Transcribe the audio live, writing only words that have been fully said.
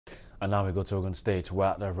And now we go to Ogun State,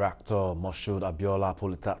 where the Rector Moshood Abiola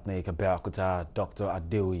Polytechnic Abeokuta, Dr.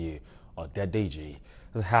 Adeoye Odedeji,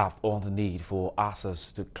 has harped on the need for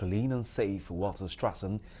access to clean and safe water,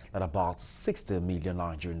 stressing that about 60 million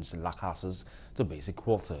Nigerians lack access to basic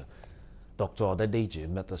water. Dr. Odedeji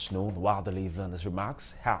made us known while delivering his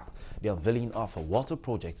remarks at the unveiling of a water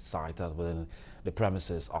project site within the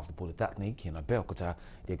premises of the Polytechnic in Abeokuta,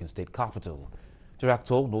 the Ogun State capital. The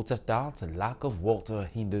rector noted that the lack of water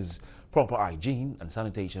hinders proper hygiene and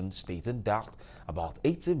sanitation, stating that about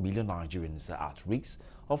 80 million Nigerians are at risk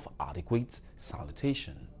of adequate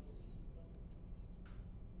sanitation.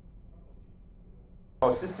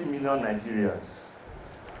 About 60 million Nigerians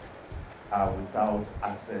are without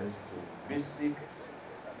access to basic,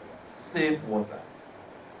 safe water.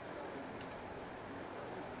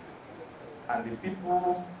 And the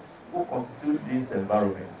people who constitute this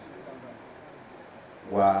environment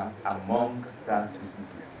were among that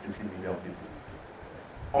 60 million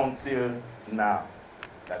people until now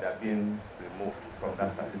that have been removed from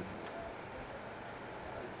that statistics.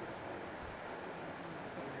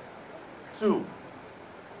 2,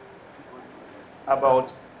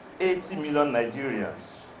 about 80 million Nigerians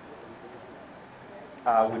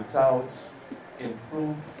are without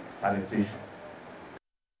improved sanitation.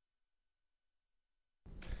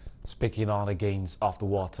 Speaking on the gains of the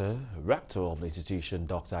water, Rector of the institution,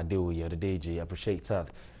 Dr. Adeoye Odedeji, appreciated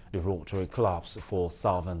the Rotary clubs for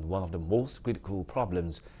solving one of the most critical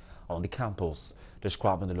problems on the campus,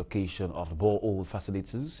 describing the location of the borehole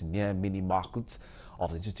facilities near mini markets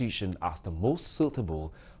of the institution as the most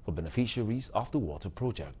suitable for beneficiaries of the water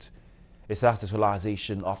project. It says the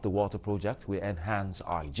realization of the water project will enhance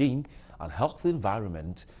hygiene and healthy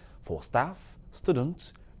environment for staff,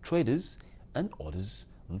 students, traders, and others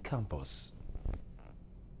on campus.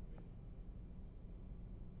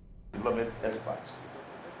 Development experts,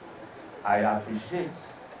 I appreciate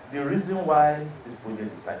the reason why this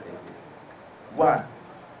project is started. 1,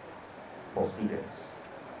 for students.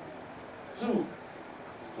 2,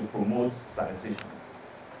 to promote sanitation.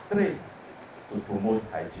 3, to promote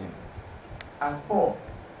hygiene. And 4,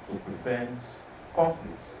 to prevent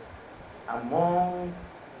conflicts among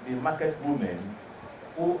the market women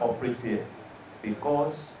who operate here,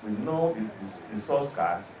 because we know the resource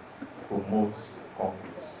cards promotes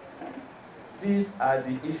conflicts. These are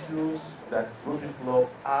the issues that Rotary Club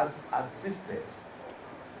has assisted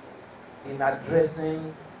in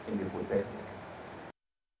addressing in the Polytechnic.